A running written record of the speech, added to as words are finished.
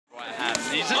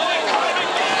He's in there.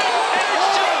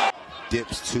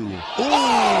 Dips two.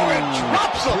 Oh, and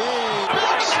drops him.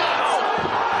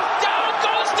 Down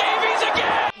goes Davies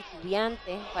again.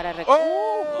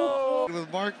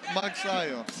 With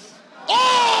MAGSAYO.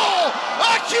 Oh,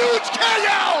 a huge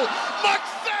KO!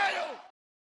 MAGSAYO!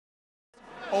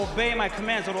 Obey my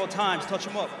commands at all times. Touch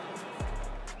him up.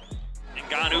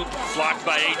 NGANNOU blocked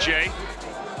by AJ,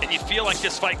 and you feel like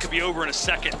this fight could be over in a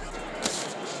second.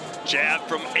 Jab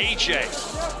from AJ.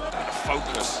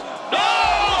 Focus.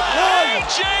 Oh,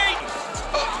 AJ!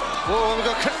 Whoa, we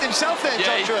got cut himself there,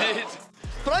 Yeah, Joshua. he did.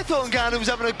 But I thought NGANNOU was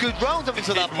having a good round up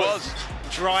until that point. was.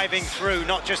 Driving through,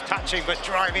 not just touching, but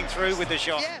driving through with the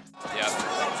shot. Yeah. Yeah.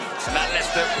 And that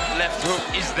left hook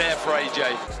is there for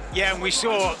AJ. Yeah, and we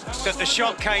saw that the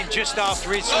shot came just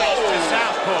after his switch to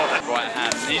southpaw. Right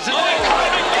hand. He's in there.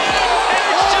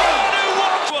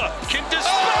 NGANNOU can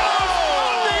dispose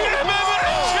the MMA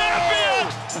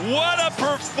champion. What a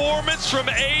performance from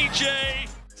AJ.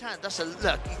 That's a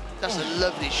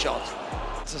lovely shot.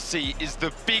 To see is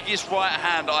the biggest right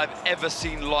hand I've ever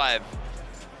seen live.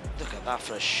 Look at that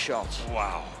for a shot.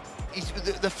 Wow.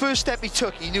 The first step he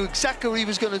took, he knew exactly what he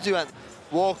was going to do and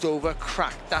walked over,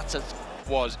 cracked. That's a...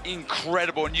 Was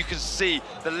incredible, and you can see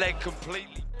the leg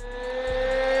completely.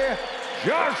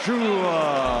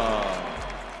 Joshua!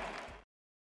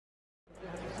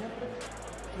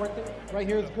 Right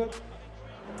here is good.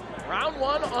 Round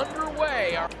one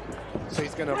underway. So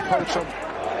he's gonna approach him.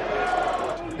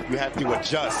 You have to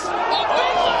adjust.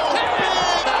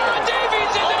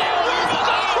 Davies in the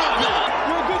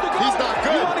He's not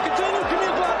good. You want to continue? Give me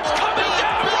a block. coming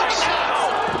down now.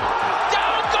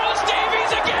 Down goes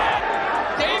Davies again.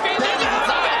 Davies is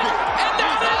out of it, and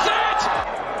that is it.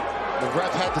 The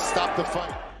ref had to stop the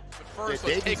fight. First,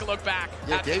 Yeah, let's take a look back.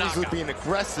 Yeah, at the Davies was knockout. being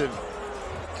aggressive.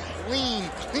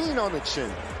 Clean on the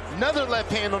chin. Another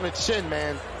left hand on the chin,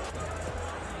 man.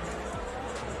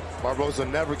 BARROSO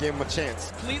never gave him a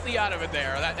chance. Completely out of it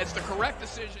there. It's the correct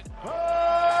decision.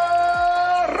 BARROSO!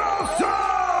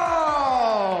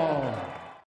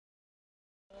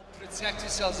 Protect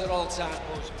yourselves at all times,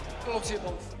 boys. Don't see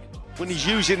both. When he's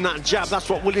using that jab, that's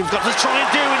what Williams got to try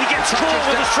and do, and he gets caught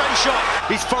with a straight shot.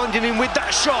 He's finding him with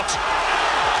that shot.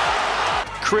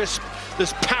 Crisp,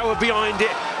 there's power behind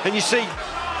it, and you see...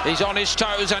 He's on his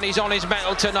toes and he's on his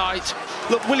mettle tonight.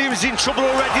 Look, Williams in trouble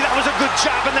already. That was a good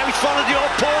jab, and now he's followed it up.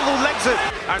 Paul legs it.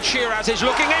 And SHEERAZ is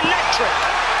looking electric.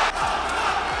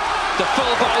 The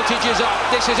full voltage is up.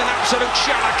 This is an absolute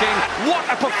shellacking. What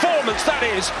a performance that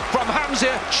is from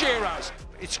SHEERAZ.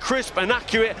 It's crisp and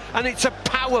accurate, and it's a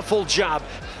powerful jab.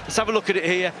 Let's have a look at it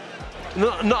here.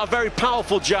 Not a very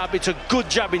powerful jab. It's a good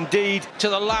jab indeed. To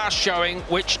the last showing,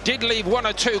 which did leave one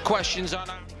or two questions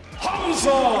unanswered.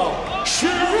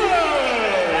 SHEERAZ!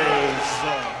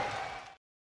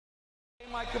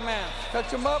 My command. Touch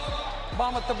him up,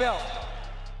 bomb at the belt.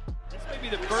 This may be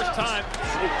the first time.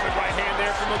 Good right hand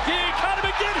there from MUNGUIA. Caught him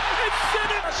again. It's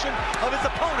center Of his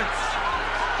opponents.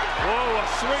 Whoa, a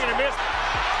swing and a miss.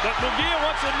 But MUNGUIA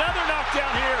wants another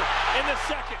knockdown here in the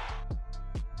second.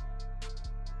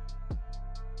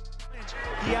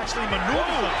 He actually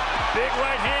maneuvered. Big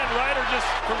right hand, Ryder just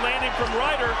from landing from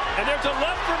Ryder. And there's a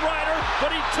left from Ryder,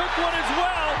 but he took one as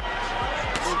well.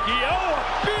 MUNGUIA, oh, a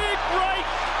big right.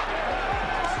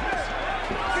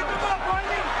 Pick him up,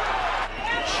 Riley.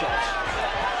 Good shot.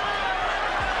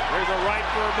 There's a right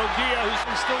for MUNGUIA,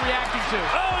 who's still reacting to.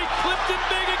 Oh, he clipped it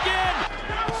big again.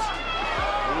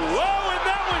 Whoa, and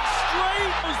that went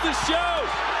straight. Was the show.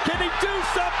 Can he do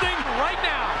something right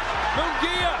now?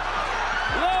 MUNGUIA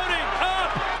loading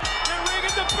up. They're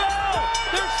ringing the bell.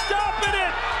 They're stopping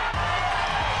it.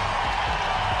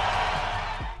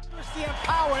 Mercy and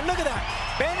power, and look at that.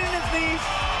 Bending his knees.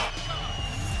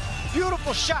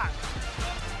 Beautiful shot.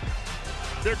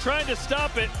 They're trying to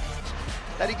stop it.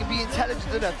 That he can be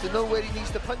intelligent enough to know where he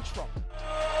needs to punch from.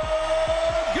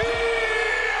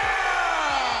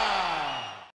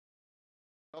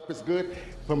 Up is good.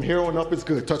 From here on up is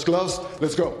good. Touch gloves.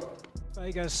 Let's go.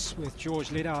 Vegas with George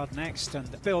Lidard next, and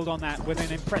build on that with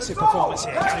an impressive performance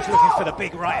here. He's looking for the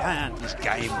big right hand. His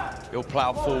game. He'll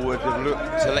plough forward and look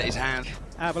to let his hand.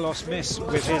 AVALOS miss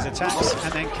with his attacks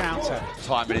and then counter.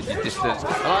 Time and distance.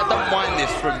 And I don't mind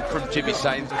this from Jimmy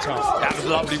SAINS. That was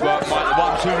lovely work, Mike.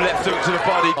 The 1-2 left hook to the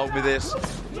body. Hold with this.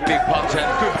 Big punch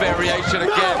and good variation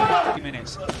again. 20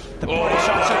 minutes. The body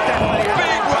shots are definitely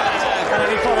big right hand. And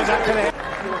then he follows up to the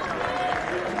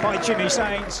by Jimmy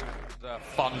SAINS. A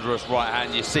thunderous right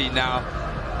hand you see now.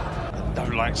 I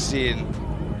don't like seeing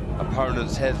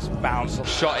opponents' heads bounce off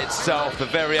shot itself. The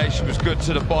variation was good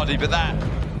to the body, but that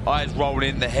eyes roll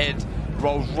in, the head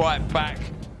rolls right back.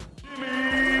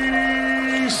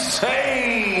 Jimmy SAINS!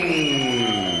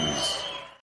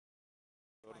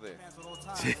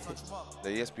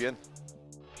 de ESPN.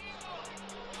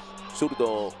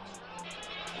 Zurdo,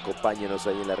 acompáñenos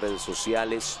ahí en las redes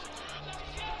sociales.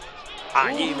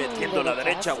 Allí metiendo la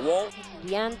derecha, wow.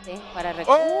 Para mira.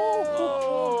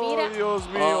 Dios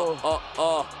mío.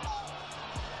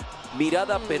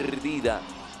 Mirada perdida.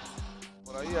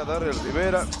 Por ahí a dar el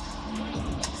Rivera.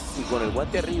 Y con el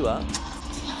guante arriba,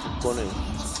 con el...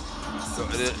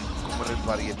 como en el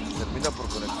pariente, termina por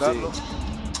conectarlo. Sí.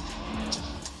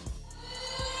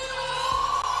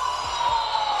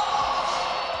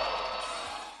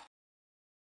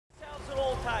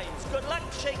 Good luck,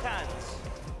 shake hands.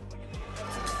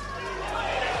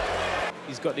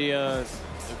 He's got the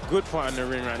good part in the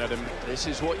ring right now. This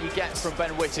is what you get from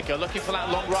Ben Whittaker, looking for that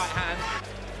long right hand.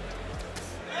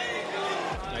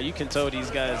 Now you can tell these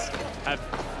guys have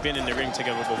been in the ring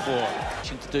together before.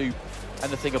 To do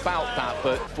anything about that,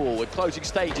 but forward. Closing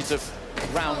stages of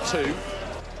round 2.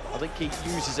 I think he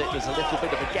uses it as a little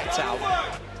bit of a get-out.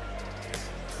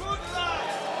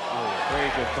 Very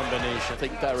good combination. I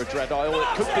think there a DREDHAJ, or it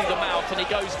could be the mouth, and he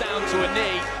goes down to a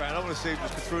knee. I want to see him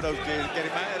just go through those gears, get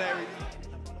him out of there.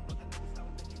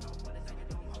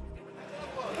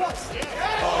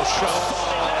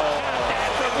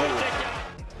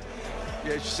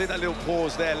 Yeah, you see that little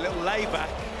pause there, little layback.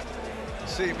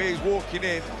 See him, he's walking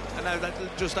in, and now that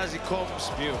just as he comes,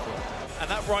 beautiful. And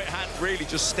that right hand really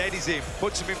just steadies him,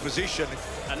 puts him in position.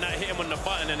 And that hit him on the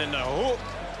button and then the hook.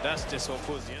 That's just what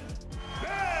caused the end.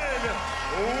 Whittaker!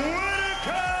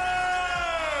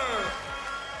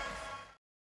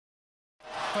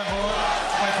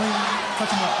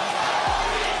 Touch him up.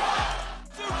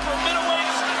 From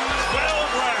middleweight,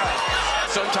 12 rounds.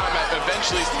 Sometime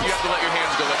eventually you have to let your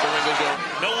hands go, let Beranga go.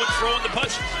 No one's throwing the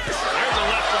punches. There's a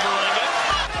left from Beranga.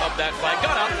 Up that fight,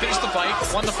 got out, finished the fight,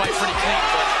 won the fight pretty clean,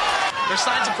 but there's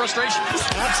signs of frustration.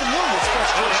 Absolutely, it's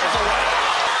frustration.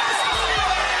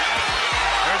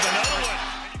 There's another one.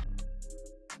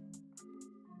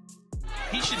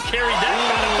 He should carry that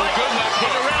kind of fight. Good luck.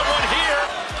 Hit around one here.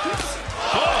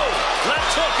 Oh,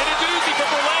 left hook and a doozy for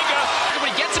Beranga. When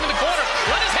he gets him in the corner,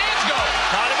 let his hands go.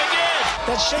 Caught him again.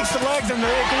 That shakes the legs and the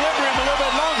equilibrium a little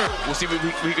bit longer. We'll see what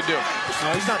we can do.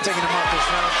 No, he's not taking him out this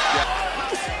round. Yeah.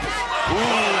 Ooh,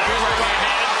 good right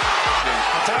hand.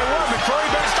 I'll tell you what,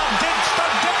 McCrory better start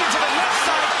dipping to the left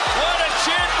side. What a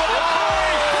chin for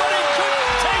McCrory, but he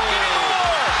couldn't take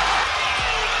anymore.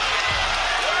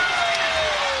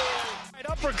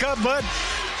 Right uppercut, bud.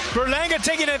 Berlanga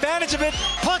taking advantage of it.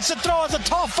 Punch to throw as a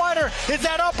tall fighter is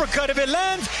that uppercut. If it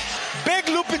lands, big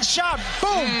looping shot.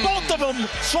 Boom, both of them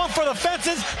swung for the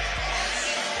fences.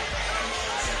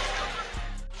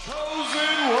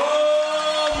 Chosen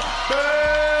one,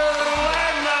 Beranga.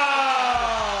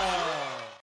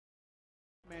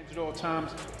 At all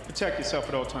times, protect yourself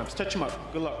at all times. Touch him up.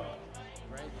 Good luck.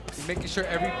 Right. You're making sure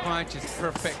every punch is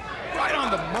perfect. Right on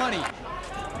the money.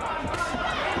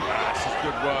 This is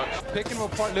good work. Picking him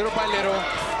apart little by little.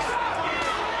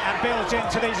 And builds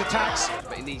into these attacks.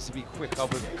 But he needs to be quicker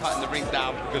with cutting the ring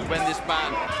down, because when this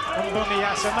man...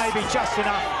 YASSA may be just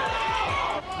enough.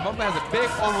 Mumba has a big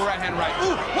over right hand right.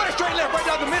 Ooh, what a straight left right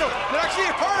down the middle. That actually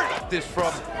hurt. This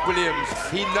from Williams.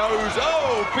 He knows.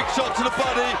 Oh, big shot to the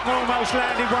body. Almost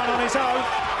landed one on his own.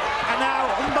 And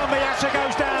now YASSA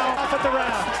goes down off at the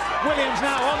round. Williams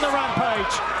now on the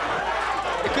rampage.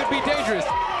 It could be dangerous,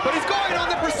 but he's going on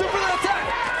the pursuit for the attack.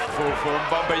 Full from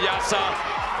YASSA.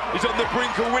 He's on the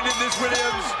brink of winning this,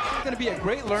 Williams. It's going to be a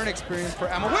great learn experience for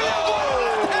Emma.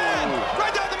 Williams!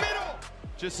 Right down the middle!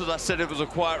 Just as I said, it was a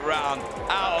quiet round,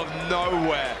 out of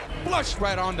nowhere. Flush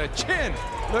right on the chin.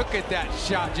 Look at that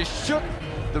shot, just shook.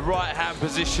 The right hand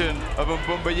position of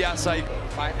YASSA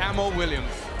by Ammo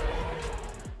Williams.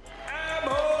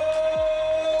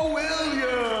 Ammo Williams.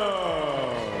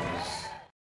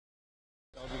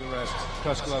 I'll do the rest.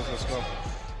 Touch gloves, let's go.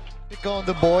 Going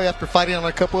the boy after fighting on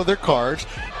a couple of their cards.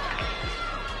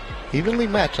 Evenly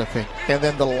matched, I think. And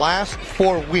then the last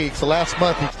 4 weeks, the last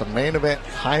month, it's the main event.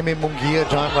 Jaime Munguia,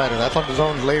 John Ryder. That's on the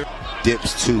zone later.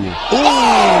 Dips two. Ooh,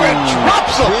 and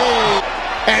drops him.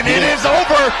 And it is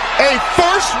over. A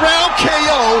first round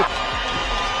KO.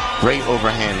 Great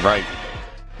overhand right.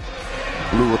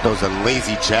 Blue with those a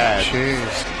lazy jab.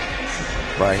 Jeez.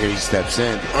 Right here he steps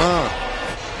in.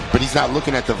 But he's not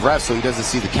looking at the ref, so he doesn't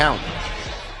see the count.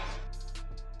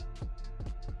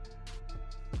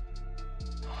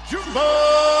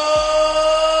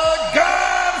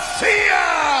 GARCIA!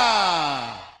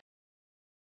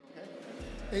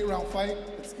 8-round fight.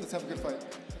 Let's have a good fight.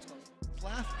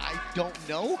 I don't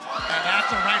know. And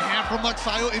that's a right hand from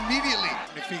MAGSAYO immediately.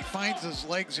 If he finds his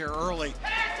legs here early,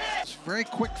 it's very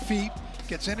quick feet,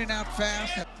 gets in and out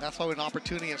fast. That's why an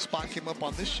opportunity and spot came up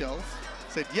on this show.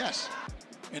 said yes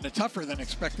in a tougher than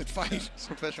expected fight.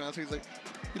 Professional athlete, he's like,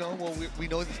 you know, well, we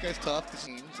know this guy's tough. This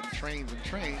teams and trains,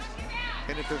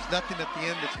 and if there's nothing at the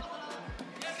end, it's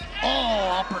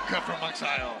uppercut from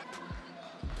MAGSAYO.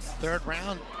 third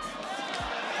round.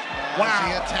 Wow.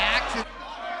 He attacks it.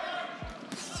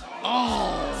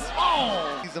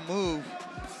 He's a move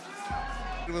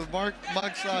with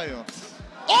MAGSAYO.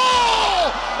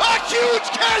 A huge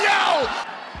KO!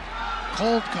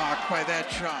 Cold cock by that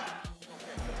shot.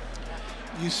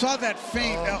 You saw that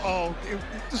feint.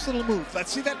 This little move.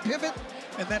 Let's see that pivot,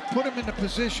 and that put him into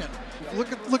position.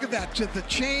 Look at that. To the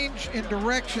change in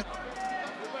direction.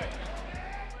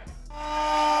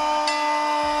 MAGSAYO.